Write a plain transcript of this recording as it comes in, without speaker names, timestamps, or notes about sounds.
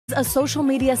A social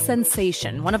media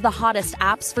sensation, one of the hottest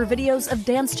apps for videos of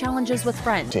dance challenges with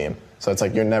friends. So it's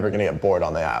like you're never gonna get bored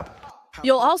on the app.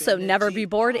 You'll also never be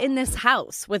bored in this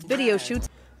house with video shoots.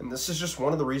 And this is just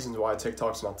one of the reasons why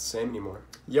TikTok's not the same anymore.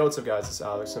 Yo, what's up guys, it's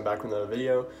Alex, I'm back with another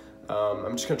video.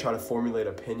 I'm just gonna try to formulate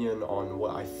an opinion on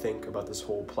what I think about this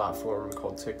whole platform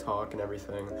called TikTok and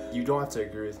everything. You don't have to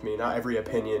agree with me. Not every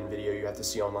opinion video you have to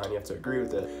see online, you have to agree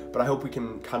with it. But I hope we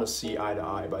can kind of see eye to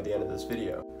eye by the end of this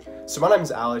video. So my name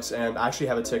is Alex, and I actually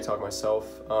have a TikTok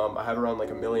myself. I have around like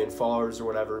 1 million followers or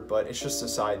whatever, but it's just a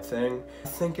side thing. I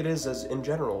think it is as in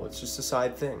general, it's just a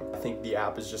side thing. I think the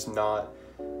app is just not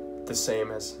the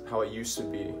same as how it used to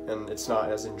be, and it's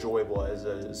not as enjoyable as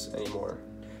it is anymore.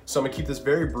 So I'm gonna keep this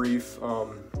very brief. God.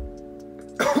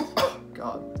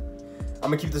 I'm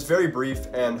gonna keep this very brief,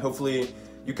 and hopefully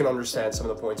you can understand some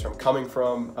of the points where I'm coming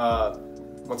from.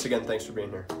 Once again, thanks for being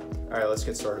here. All right, let's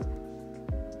get started.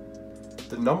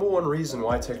 The number one reason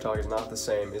why TikTok is not the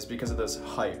same is because of this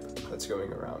hype that's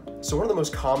going around. So one of the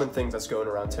most common things that's going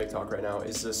around TikTok right now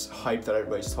is this hype that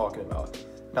everybody's talking about.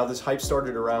 Now this hype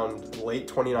started around late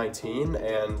 2019,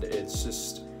 and it's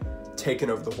just taken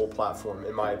over the whole platform,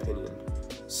 in my opinion.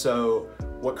 So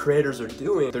what creators are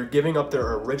doing, they're giving up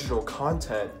their original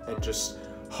content and just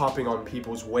hopping on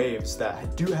people's waves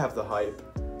that do have the hype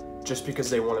just because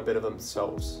they want a bit of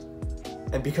themselves.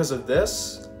 And because of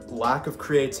this, lack of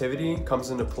creativity comes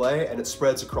into play, and it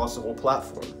spreads across the whole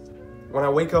platform. When I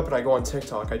wake up and I go on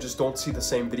TikTok, I just don't see the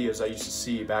same videos I used to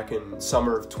see back in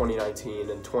summer of 2019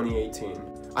 and 2018.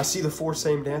 I see the 4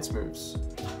 same dance moves,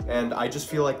 and I just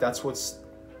feel like that's what's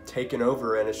taken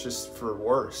over, and it's just for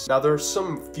worse. Now there's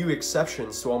some few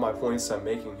exceptions to all my points I'm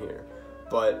making here,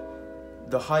 but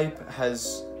the hype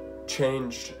has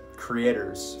changed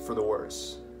creators for the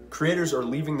worse. Creators are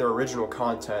leaving their original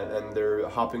content and they're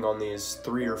hopping on these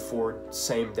 3 or 4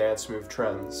 same dance move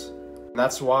trends. And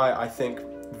that's why I think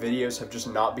videos have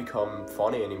just not become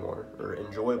funny anymore or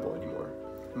enjoyable anymore.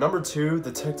 Number 2,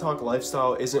 the TikTok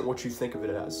lifestyle isn't what you think of it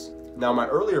as. Now my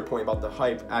earlier point about the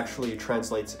hype actually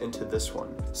translates into this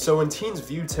one. So when teens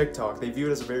view TikTok, they view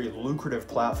it as a very lucrative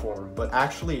platform, but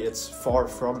actually it's far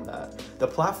from that. The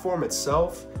platform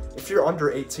itself, if you're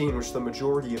under 18, which the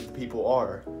majority of the people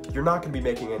are, you're not going to be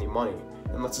making any money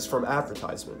unless it's from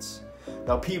advertisements.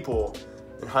 Now people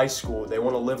in high school, they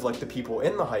want to live like the people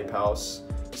in the hype house,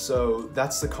 so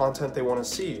that's the content they want to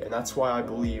see, and that's why I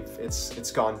believe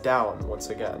it's gone down once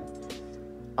again.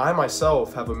 I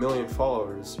myself have 1 million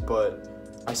followers, but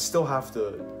I still have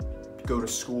to go to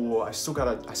school. I still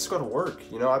gotta work.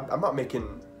 You know, I'm not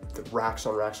making the racks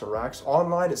on racks on racks.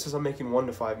 Online, it says I'm making 1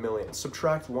 to 5 million.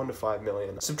 Subtract 1 to 5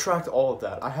 million. Subtract all of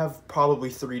that. I have probably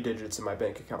 3 digits in my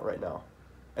bank account right now,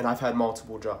 and I've had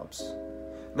multiple jobs.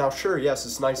 Now, sure, yes,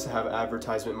 it's nice to have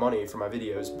advertisement money for my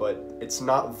videos, but it's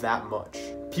not that much.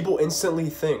 People instantly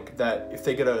think that if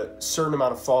they get a certain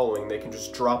amount of following, they can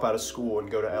just drop out of school and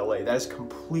go to LA. That is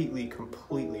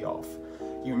completely off.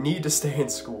 You need to stay in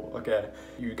school, okay?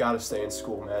 You gotta stay in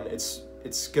school, man.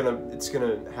 It's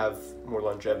gonna have more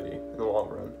longevity in the long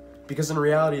run. Because in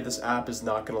reality, this app is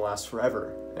not gonna last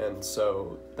forever. And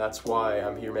so that's why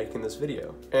I'm here making this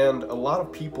video. And a lot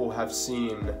of people have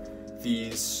seen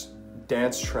these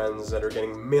dance trends that are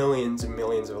getting millions and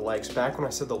millions of likes. Back when I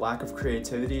said the lack of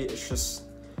creativity, it's just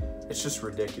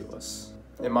ridiculous.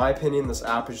 In my opinion, this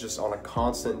app is just on a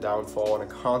constant downfall and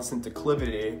a constant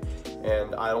declivity,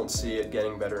 and I don't see it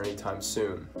getting better anytime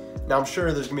soon. Now I'm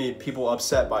sure there's gonna be people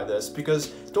upset by this, because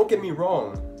don't get me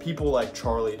wrong, people like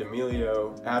Charlie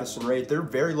D'Amelio, Addison Rae, they're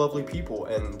very lovely people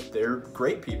and they're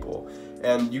great people,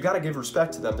 and you gotta give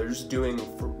respect to them. They're just doing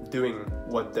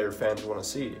what their fans want to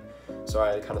see. So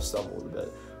I kind of stumbled a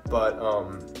bit, but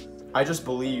I just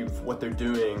believe what they're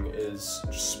doing is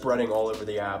just spreading all over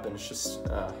the app, and it's just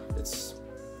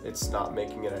it's not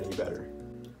making it any better.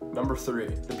 Number 3,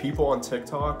 the people on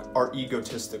TikTok are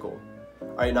egotistical.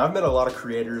 Alright, now I've met a lot of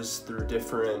creators through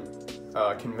different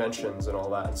conventions and all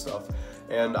that and stuff,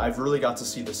 and I've really got to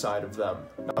see the side of them.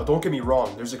 Now don't get me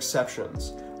wrong, there's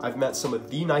exceptions. I've met some of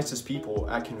the nicest people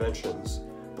at conventions,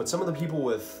 but some of the people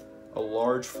with a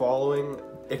large following,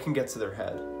 it can get to their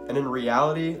head. And in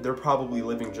reality, they're probably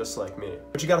living just like me.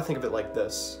 But you gotta think of it like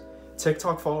this.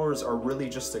 TikTok followers are really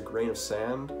just a grain of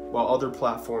sand, while other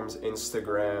platforms,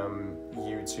 Instagram,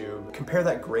 YouTube, compare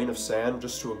that grain of sand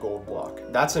just to a gold block.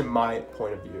 That's in my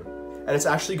point of view. And it's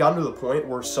actually gotten to the point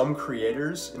where some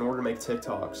creators, in order to make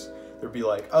TikToks, they'll be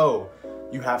like, oh,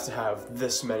 you have to have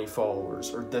this many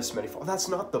followers or this many followers. That's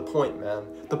not the point, man.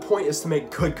 The point is to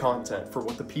make good content for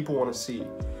what the people want to see,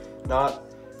 not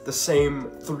the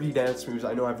same 3 dance moves.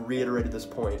 I know I've reiterated this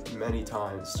point many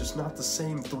times, just not the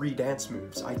same 3 dance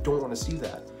moves. I don't want to see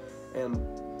that. And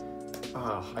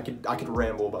I could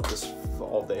ramble about this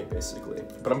all day basically,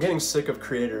 but I'm getting sick of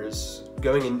creators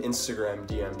going in Instagram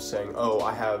DMs saying, oh,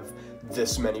 I have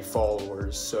this many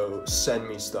followers, so send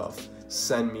me stuff,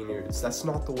 send me nudes. That's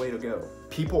not the way to go.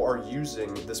 People are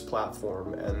using this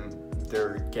platform and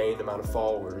their gained amount of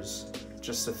followers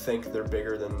just to think they're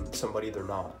bigger than somebody they're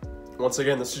not. Once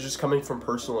again, this is just coming from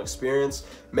personal experience.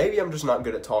 Maybe I'm just not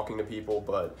good at talking to people,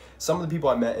 but some of the people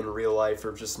I met in real life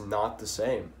are just not the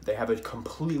same. They have a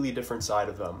completely different side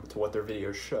of them to what their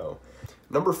videos show.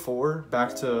 Number 4,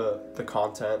 back to the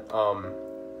content,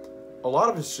 a lot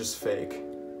of it's just fake,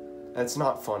 and it's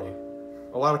not funny.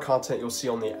 A lot of content you'll see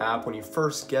on the app when you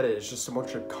first get it is just a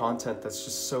bunch of content that's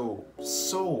just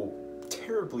so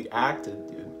terribly acted,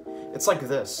 dude. It's like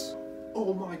this.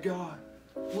 Oh my god,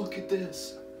 look at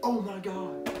this. Oh my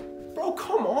god. Bro,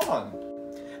 come on.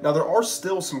 Now, there are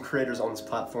still some creators on this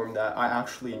platform that I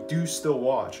actually do still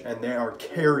watch, and they are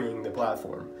carrying the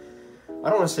platform. I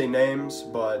don't want to say names,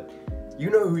 but you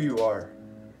know who you are.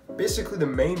 Basically, the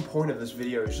main point of this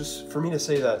video is just for me to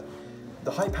say that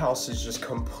the Hype House is just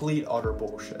complete, utter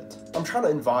bullshit. I'm trying to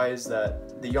advise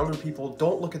that the younger people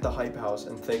don't look at the Hype House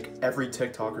and think every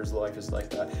TikToker's life is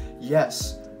like that.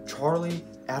 Yes, Charlie,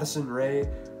 Addison Rae,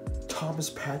 Thomas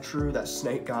Petru, that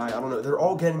snake guy, I don't know, they're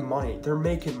all getting money. They're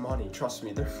making money, trust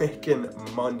me, they're making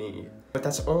money. But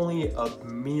that's only a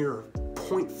mere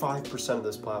 0.5% of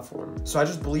this platform. So I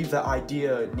just believe that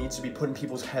idea needs to be put in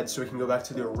people's heads so we can go back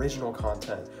to the original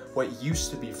content, what used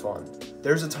to be fun.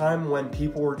 There's a time when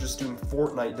people were just doing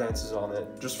Fortnite dances on it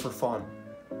just for fun,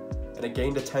 and it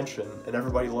gained attention and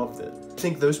everybody loved it. I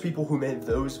think those people who made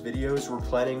those videos were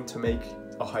planning to make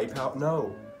a hype out?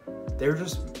 No. They were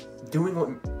just doing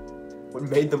what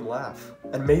made them laugh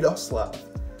and made us laugh.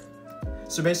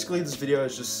 So basically this video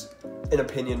is just an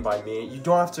opinion by me. You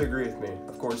don't have to agree with me.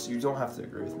 Of course, you don't have to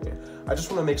agree with me. I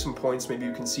just want to make some points maybe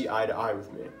you can see eye to eye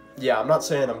with me. Yeah, I'm not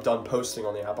saying I'm done posting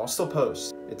on the app. I'll still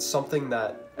post. It's something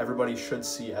that everybody should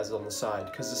see as on the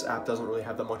side because this app doesn't really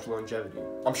have that much longevity.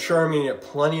 I'm sure I'm going to get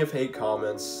plenty of hate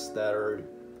comments that are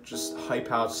just Hype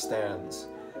House stands,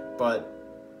 but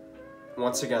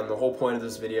once again, the whole point of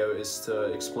this video is to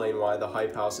explain why the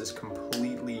Hype House is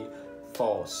completely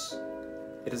false.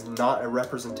 It is not a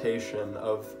representation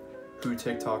of who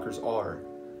TikTokers are.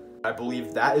 I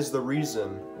believe that is the reason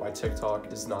why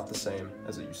TikTok is not the same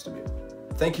as it used to be.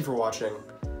 Thank you for watching.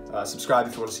 Subscribe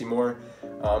if you want to see more.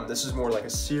 This is more like a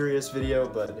serious video,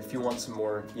 but if you want some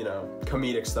more, you know,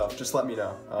 comedic stuff, just let me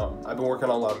know. I've been working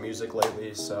on a lot of music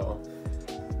lately, so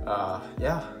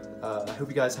yeah. I hope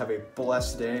you guys have a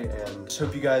blessed day, and just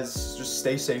hope you guys just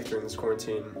stay safe during this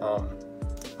quarantine.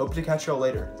 Hope to catch y'all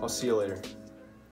later. I'll see you later.